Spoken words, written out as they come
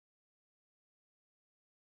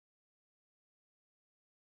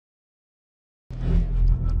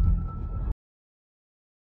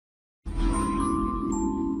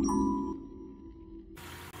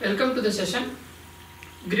Welcome to the session.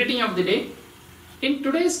 Greeting of the day. In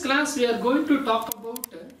today's class we are going to talk about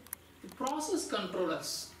the process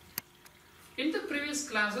controllers. In the previous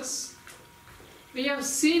classes we have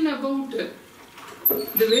seen about the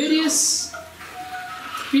various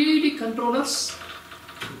PID controllers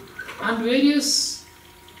and various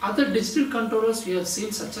other digital controllers we have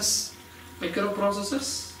seen, such as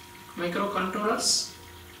microprocessors, microcontrollers,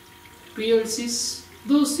 PLCs.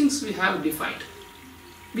 Those things we have defined.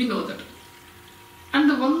 We know that. And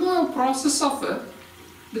one more process of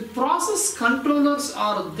the process controllers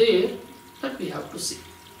are there that we have to see.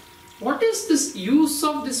 What is this use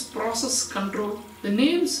of this process control? The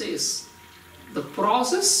name says the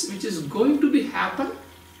process which is going to be happen,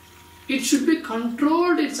 it should be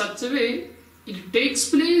controlled in such a way it takes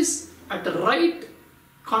place at the right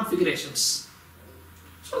configurations,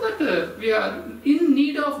 so that we are in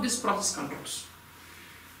need of this process controls.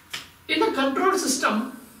 In a control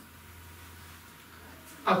system,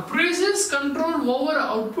 a precise control over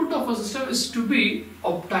output of a system is to be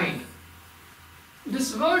obtained.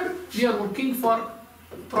 This word we are working for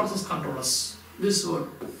process controllers. This word,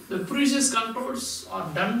 the precise controls are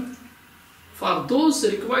done for those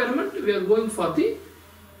requirements. We are going for the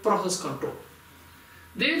process control.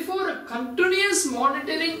 Therefore, a continuous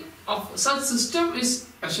monitoring of such system is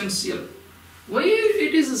essential. Why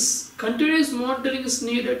it is continuous monitoring is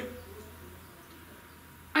needed?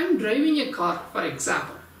 I am driving a car, for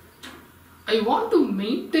example. I want to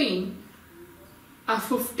maintain a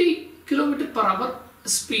 50 km per hour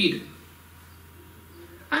speed,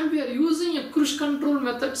 and we are using a cruise control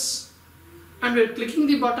methods, and we are clicking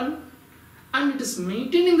the button and it is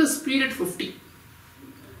maintaining the speed at 50.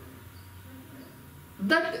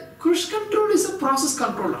 That cruise control is a process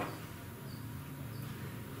controller.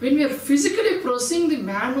 When we are physically processing the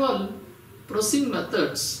manual processing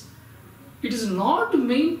methods, it is not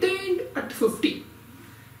maintained at 50.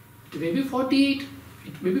 It may be 48,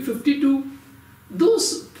 it may be 52.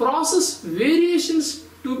 Those process variations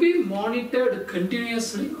to be monitored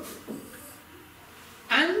continuously.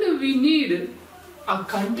 And we need a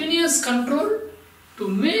continuous control to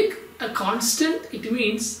make a constant. It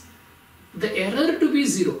means the error to be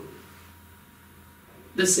 0.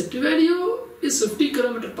 The set value is 50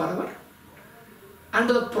 km per hour. And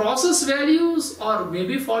the process values are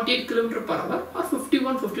maybe 48 km per hour or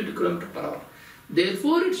 51, 52 km per hour.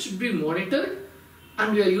 Therefore, it should be monitored,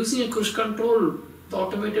 and we are using a cruise control, the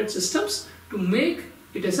automated systems, to make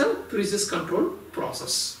it as a precise control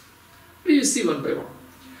process. We will see one by one.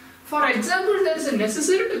 For example, there is a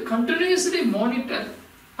necessary to continuously monitor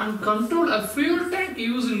and control a fuel tank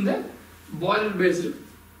used in the boiler-based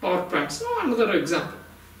power plants. Now, another example.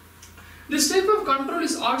 This type of control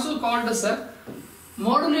is also called as a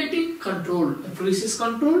modulating control. A precise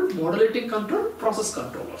control, modulating control, process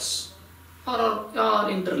controllers are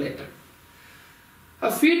interrelated.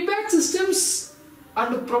 Feedback systems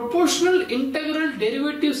and proportional integral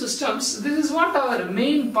derivative systems, this is what our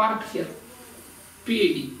main part here,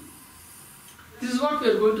 PID. This is what we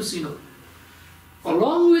are going to see now.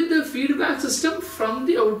 Along with the feedback system from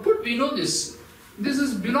the output, we know this. This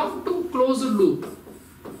is belong to closed loop.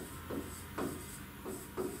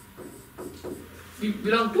 We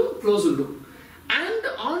belong to closed loop. And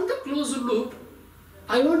on the closed loop,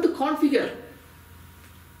 I want to configure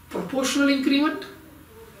proportional increment,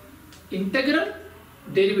 integral,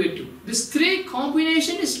 derivative. This three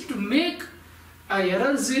combination is to make a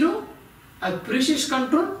error 0, a precise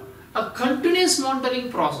control, a continuous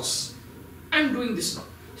monitoring process. I am doing this now.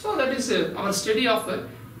 So that is our study of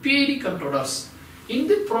PID controllers. In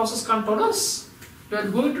the process controllers, we are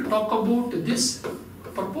going to talk about this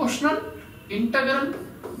proportional, integral,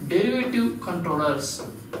 derivative controllers.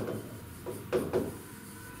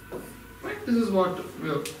 Right? This is what we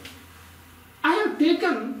have. I have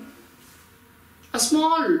taken a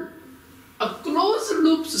closed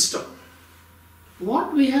loop system.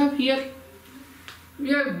 What we have here, we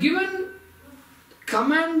have given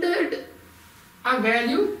commanded a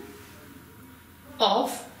value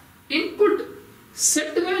of input.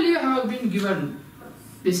 Set value have been given.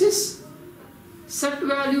 This is set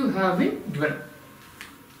value have been given,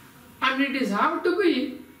 and it is have to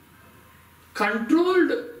be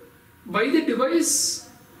controlled by the device.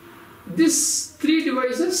 These three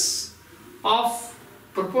devices of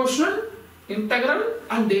proportional, integral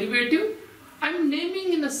and derivative, I am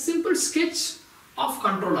naming in a simple sketch of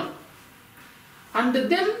controller, and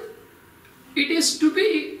then it is to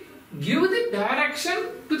be give the direction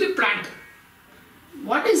to the plant.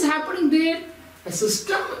 What is happening there? A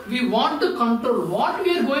system we want to control. What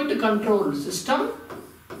we are going to control? System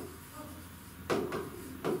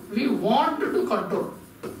we want to control.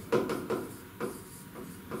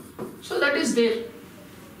 So that is there.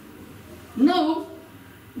 Now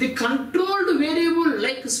the controlled variable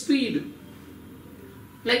like speed,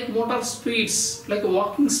 like motor speeds, like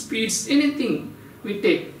walking speeds, anything we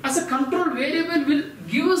take as a control variable will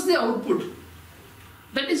give us the output.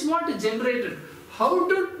 That is what is generated. How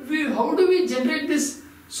do we generate this?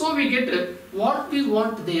 So we get what we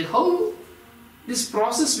want there. How this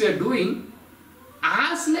process we are doing,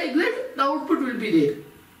 as like that the output will be there.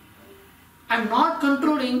 I am not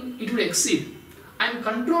controlling, it will exceed. I am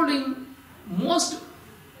controlling most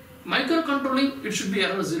microcontrolling, it should be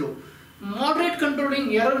error 0. Moderate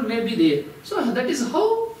controlling, error may be there. So that is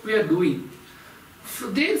how we are doing.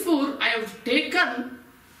 Therefore, I have taken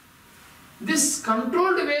this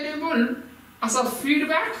controlled variable as a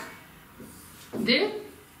feedback there,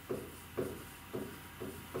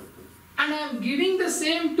 and I am giving the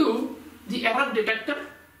same to the error detector.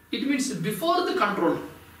 It means before the control.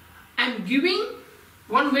 I am giving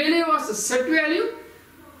one value as a set value.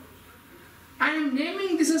 I am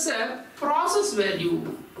naming this as a process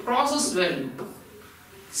value. Process value.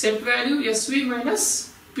 Set value SV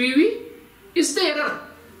minus PV is the error.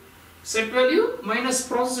 Set value minus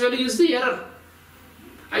process value is the error.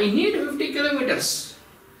 I need 50 kilometers.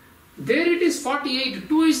 There it is 48.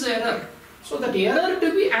 2 is the error. So that error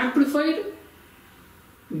to be amplified,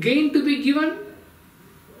 gain to be given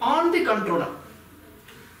on the controller.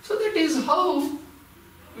 So that is how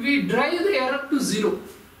we drive the error to 0.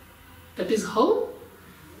 That is how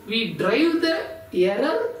we drive the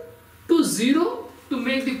error to 0 to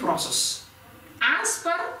make the process as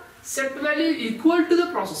per set value equal to the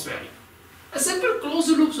process value. A simple closed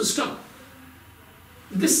loop system.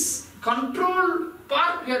 This control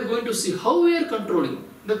part we are going to see how we are controlling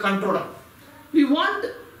the controller. We want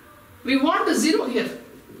a 0 here.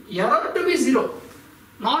 Error to be 0.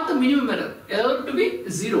 Not a minimum error. Error to be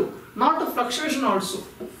 0. Not a fluctuation also.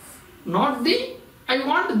 Not the, I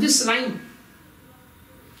want this line.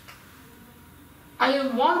 I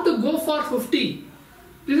want to go for 50.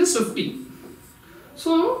 This is 50.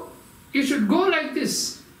 So you should go like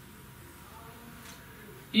this.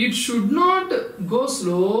 It should not go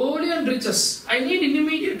slowly and reaches. I need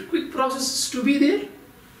immediate quick processes to be there,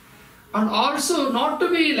 and also not to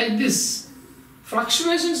be like this.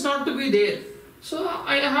 Fluctuations not to be there. So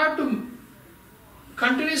I have to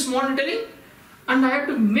continuous monitoring, and I have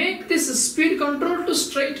to make this speed control to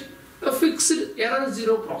straight a fixed error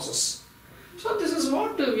 0 process. So this is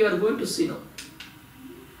what we are going to see now.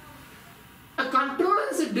 A controller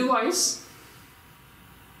is a device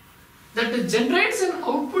that generates an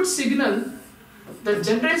output signal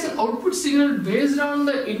based on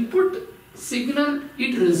the input signal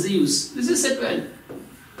it receives. This is set value.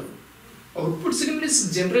 Output signal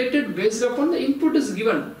is generated based upon the input is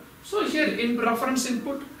given. So here in reference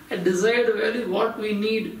input, a desired value what we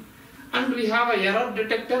need, and we have a error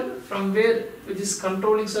detector from where this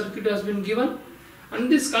controlling circuit has been given,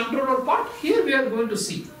 and this controller part here we are going to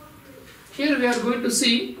see. Here we are going to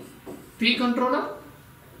see P controller,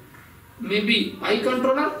 maybe I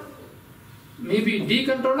controller, maybe D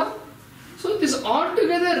controller. So this all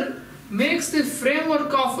together makes the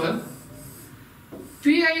framework of a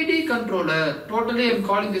PID controller. Totally I am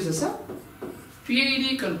calling this as a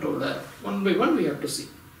PID controller. One by one we have to see.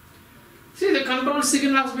 See, the control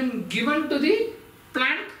signal has been given to the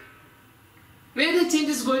plant where the change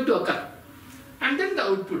is going to occur, and then the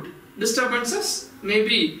output. Disturbances,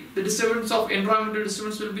 maybe the disturbance of environmental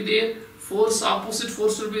disturbance will be there, force, opposite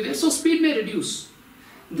force will be there, so speed may reduce.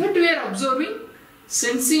 That we are observing,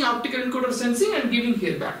 sensing, optical encoder sensing and giving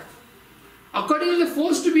here back. Accordingly, the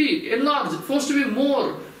force to be enlarged, force to be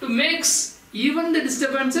more, to make even the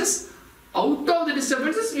disturbances, out of the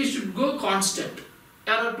disturbances we should go constant,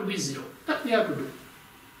 error to be 0. That we have to do.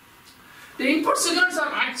 The input signals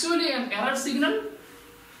are actually an error signal,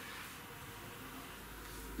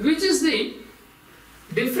 which is the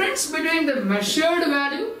difference between the measured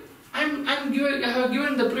value, I have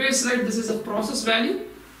given the previous slide, this is a process value,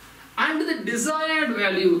 and the desired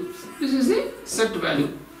value, this is the set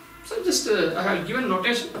value. So just I have given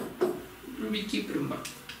notation, we keep remember.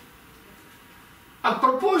 A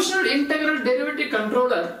proportional integral derivative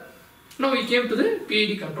controller, now we came to the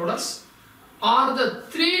PID controllers, or the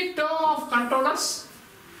three-term of controllers.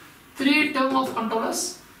 Three-term of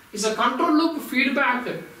controllers is a control loop feedback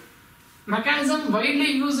mechanism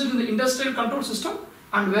widely used in the industrial control system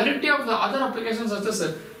and variety of the other applications such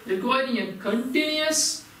as requiring a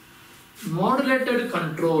continuous modulated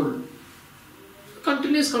control.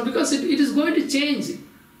 Continuous control, because it is going to change.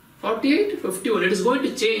 48, 51, it is going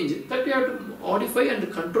to change. That we have to modify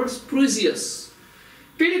and control previous.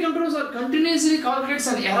 PD controls are continuously calculates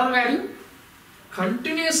an error value.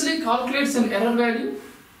 Continuously calculates an error value.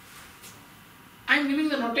 I am giving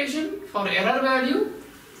the notation for error value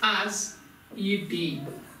as ET.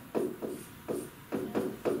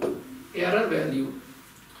 Error value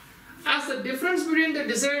as the difference between the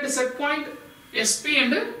desired set point SP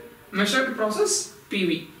and the measured process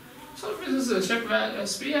PV. So this is a set value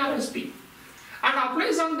SP or SP, and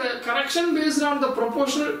applies on the correction based on the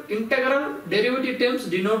proportional integral derivative terms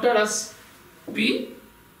denoted as P,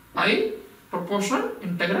 I, proportional,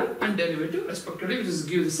 integral and derivative respectively, which is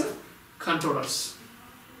gives the controllers.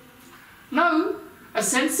 Now a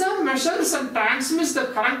sensor measures and transmits the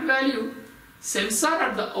current value. Sensor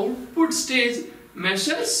at the output stage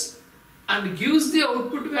measures and gives the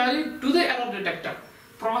output value to the error detector.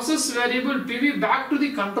 Process variable PV back to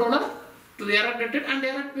the controller to the error detected, and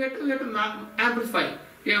error we have to amplify,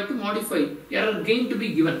 we have to modify error gain to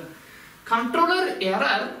be given. Controller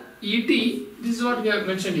error ET, this is what we have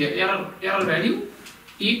mentioned here, error value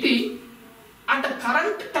ET at the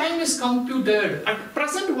current time is computed. At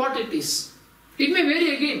present what it is. It may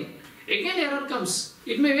vary again. Again error comes.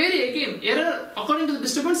 It may vary again. Error according to the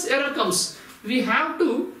disturbance, error comes. We have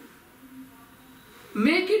to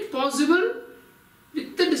make it possible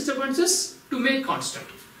with the disturbances to make constant.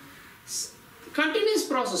 Continuous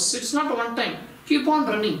process, it's not one time. Keep on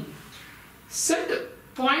running. Set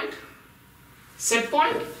point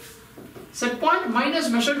minus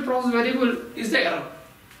measured process variable is the error.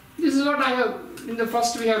 This is what I have in the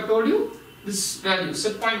first we have told you, this value,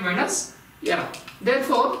 set point minus error.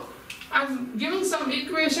 Therefore, I am giving some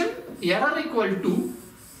equation, error equal to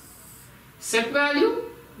set value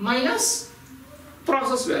minus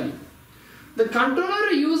process value. The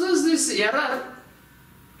controller uses this error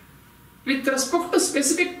with respect to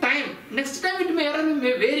specific time. Next time error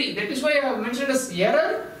may vary. That is why I have mentioned as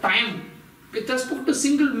error time. With respect to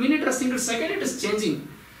single minute or single second, it is changing.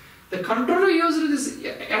 The controller uses this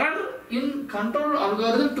error in control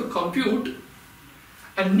algorithm to compute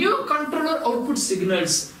a new controller output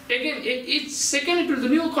signals. Again, each second the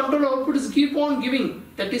new controller output is keep on giving.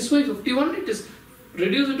 That is why 51 it is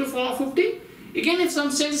reduced to 50. Again, if some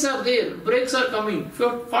changes are there, breaks are coming,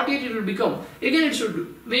 48 it will become. Again, it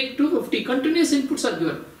should make 250. Continuous inputs are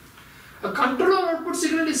given. A controller output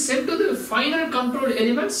signal is sent to the final control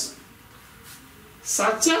elements,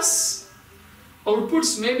 such as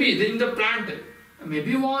outputs may be in the plant,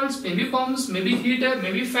 maybe valves, maybe pumps, maybe heater,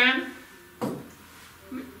 maybe fan,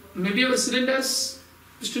 maybe our cylinders,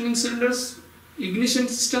 pistoning cylinders, ignition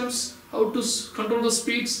systems, how to control the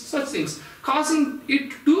speeds, such things, causing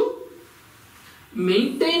it to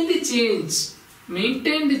maintain the change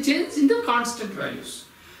in the constant values.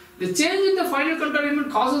 The change in the final control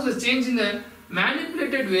element causes a change in the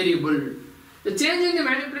manipulated variable. The change in the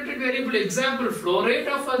manipulated variable, example, flow rate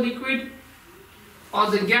of a liquid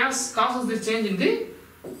or the gas, causes the change in the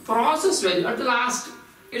process value. At the last,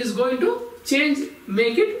 it is going to change,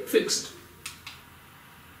 make it fixed.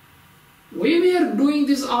 Why we are doing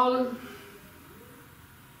this all?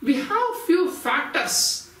 We have few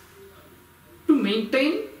factors to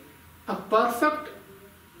maintain a perfect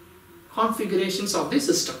configurations of the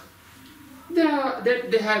system. They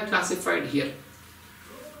have classified here.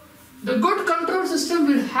 The good control system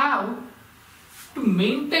will have to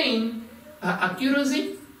maintain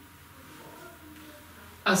accuracy,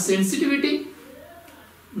 a sensitivity,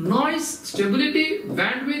 noise, stability,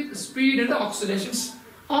 bandwidth, speed and oscillations,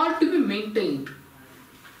 all to be maintained.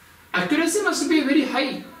 Accuracy must be very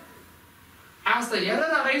high, as the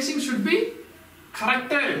error arising should be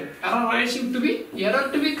corrected.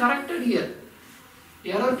 Error to be corrected here.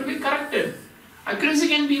 Error to be corrected. Accuracy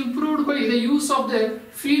can be improved by the use of the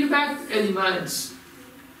feedback elements.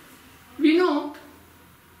 We know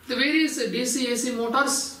the various DC AC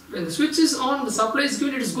motors, when the switch is on, the supply is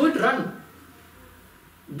given, it is going to run.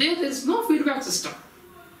 There is no feedback system.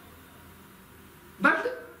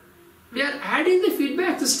 But we are adding the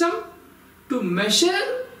feedback system to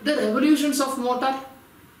measure the revolutions of motor,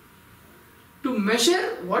 to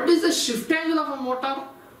measure what is the shift angle of a motor,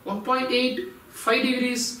 1.8, 5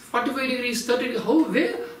 degrees, 45 degrees, 30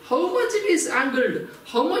 degrees, how much it is angled,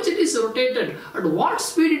 how much it is rotated, at what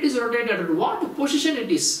speed it is rotated, at what position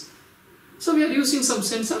it is. So we are using some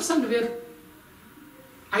sensors and we are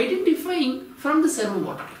identifying from the servo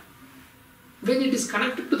motor when it is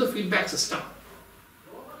connected to the feedback system.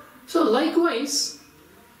 So likewise,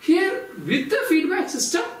 here with the feedback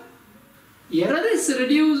system, error is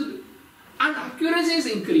reduced and accuracy is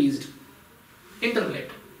increased. Interrelate.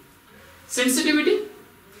 Sensitivity.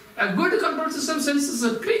 A good control system senses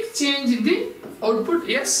a quick change in the output,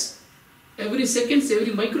 yes. every seconds,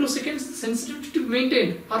 every microseconds, sensitivity to be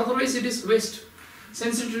maintained, otherwise it is waste.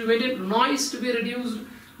 Sensitivity to be maintained, noise to be reduced.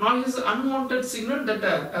 Noise is an unwanted signal that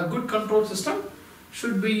a good control system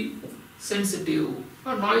should be sensitive.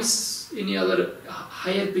 Or noise, any other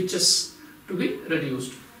higher pitches to be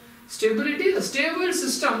reduced. Stability, the stable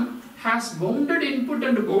system has bounded input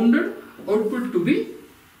and bounded output to be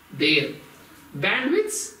there.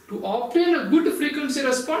 Bandwidths, to obtain a good frequency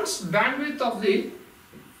response, bandwidth of the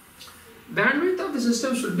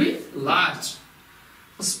system should be large.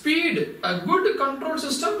 Speed, a good control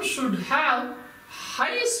system should have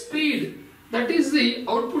high speed, that is the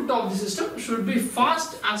output of the system should be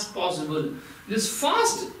fast as possible. This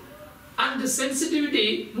fast and the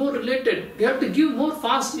sensitivity more related, we have to give more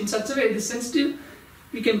fast in such a way the sensitive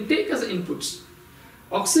we can take as inputs.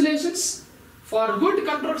 Oscillations, for good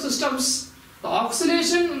control systems, the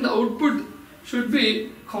oscillation in the output should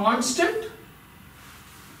be constant.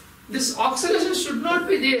 This oscillation should not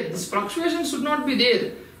be there, this fluctuation should not be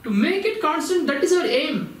there. To make it constant, that is our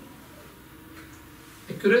aim.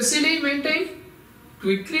 Accuracy maintained,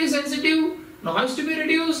 quickly sensitive, noise to be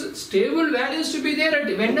reduced, stable values to be there.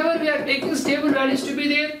 Whenever we are taking stable values to be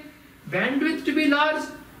there, bandwidth to be large,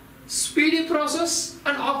 speedy process,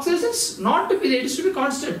 and oscillations not to be there, it is to be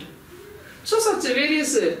constant. So such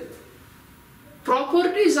various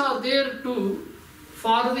properties are there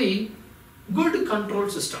for the good control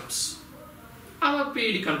systems, our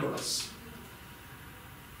PID controllers.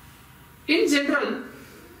 In general,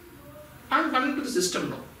 I am coming to the system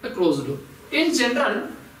now, a closed loop. In general,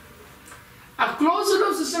 a closed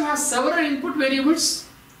loop system has several input variables.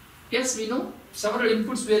 Yes, we know several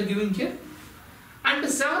inputs we are giving here, and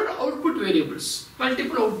several output variables.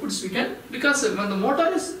 Multiple outputs we can, because when the motor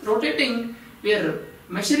is rotating, we are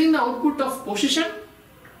measuring the output of position,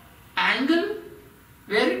 angle,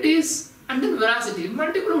 where it is, and then velocity.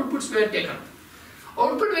 Multiple outputs were taken.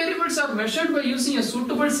 Output variables are measured by using a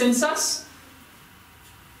suitable sensors,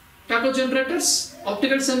 tacho generators,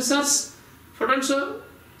 optical sensors, potential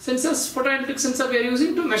sensors, photoelectric sensor we are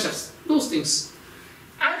using to measure those things.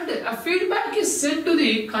 And a feedback is sent to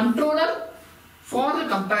the controller for the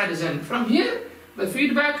comparison. From here, the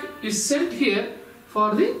feedback is sent here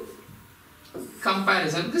for the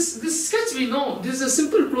comparison. This sketch we know, this is a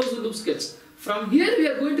simple closed loop sketch. From here we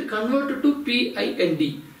are going to convert it to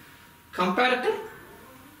PID. Comparator,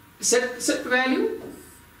 set value,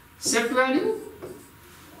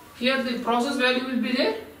 here the process value will be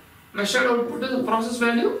there, measured output is the process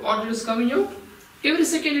value, what it is coming out. Every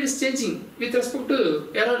second it is changing with respect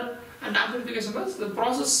to error and amplification bus, the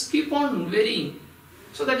process keep on varying.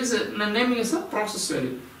 So that is naming as a process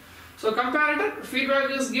value. So comparator,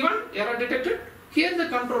 feedback is given, error detected. Here the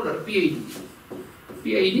controller, PID,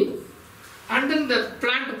 and then the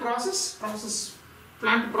plant process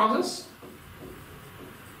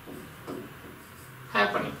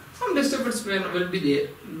happening. Some disturbance will be there.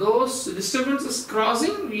 Those disturbances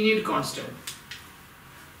crossing, we need constant.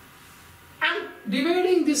 And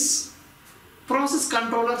dividing this process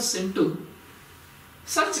controllers into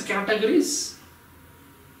such categories,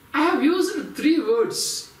 I have used three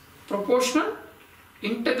words: proportional,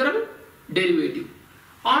 integral, derivative.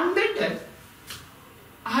 On that,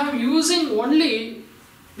 I am using only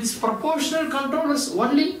this proportional controllers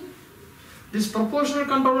only,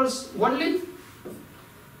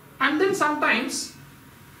 and then sometimes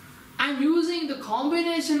I am using the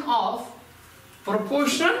combination of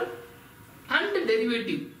proportional and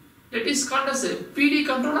derivative. That is called as a PD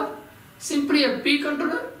controller, simply a PD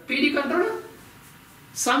controller.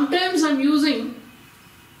 Sometimes I am using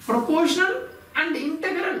proportional and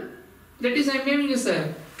integral, that is I am naming as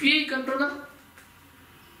a PI controller.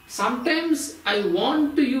 Sometimes I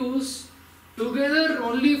want to use together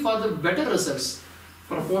only for the better results.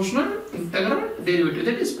 Proportional, integral, derivative,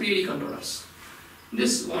 that is PID controllers.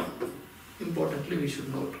 This one, importantly we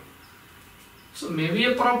should note. So maybe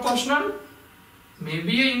a proportional,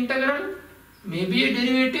 maybe a integral, maybe a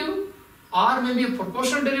derivative, or maybe a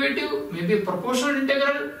proportional derivative, maybe a proportional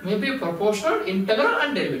integral, maybe a proportional, integral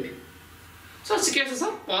and derivative. Such cases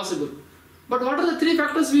are possible. But what are the three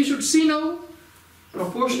factors we should see now?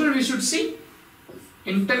 Proportional we should see,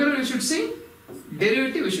 integral we should see,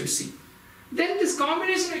 derivative we should see. Then this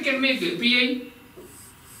combination we can make PI,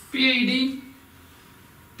 PID,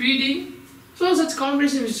 PD. So such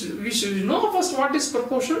combination we should know first what is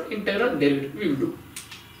proportional, integral, derivative. We will do.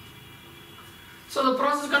 So the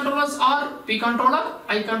process controllers are P controller,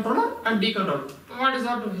 I controller and D controller. What is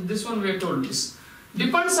that? This one we have told this.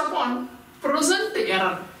 Depends upon present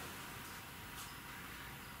error.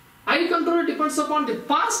 I controller depends upon the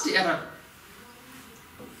past error.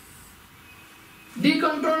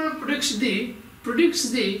 Decontroller predicts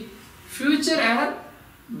the future error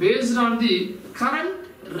based on the current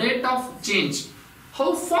rate of change.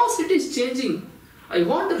 How fast it is changing. I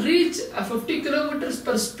want to reach a 50 kilometers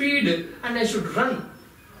per speed and I should run.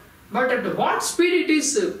 But at what speed it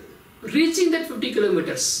is reaching that 50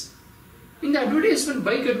 kilometers? In the advertisement,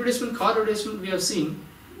 bike advertisement, car advertisement, we have seen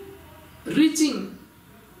reaching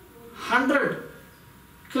 100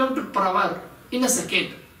 km per hour in a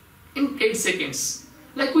second, in 8 seconds.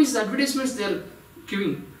 Likewise, the advertisements they are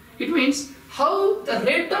giving. It means how the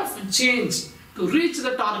rate of change to reach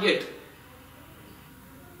the target.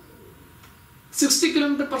 60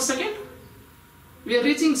 km per second. We are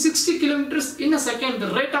reaching 60 kilometers in a second, the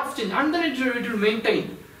rate of change, and then it will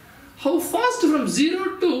maintain. How fast from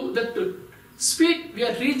 0 to that speed we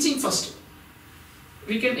are reaching first.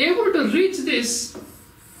 We can able to reach this.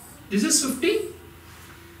 This is 50.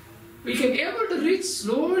 We can able to reach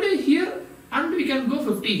slowly here and we can go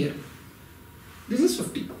 50 here. This is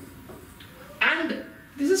 50. And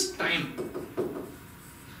this is time.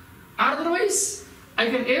 Otherwise, I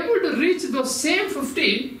can able to reach those same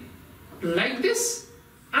 50 like this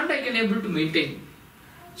and I can able to maintain.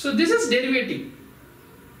 So this is derivative.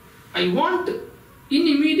 I want in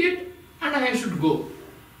immediate and I should go.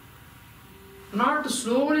 Not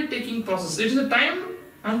slowly taking process. It is a time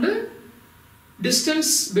and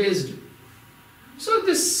distance based. So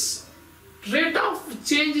this rate of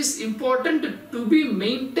change is important to be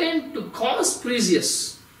maintained to cause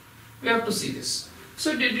previous. We have to see this.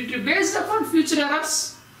 So it is based upon future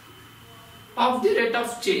errors of the rate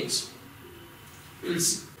of change. We will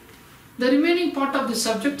see. The remaining part of the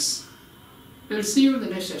subjects, we will see you in the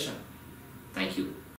next session. Thank you.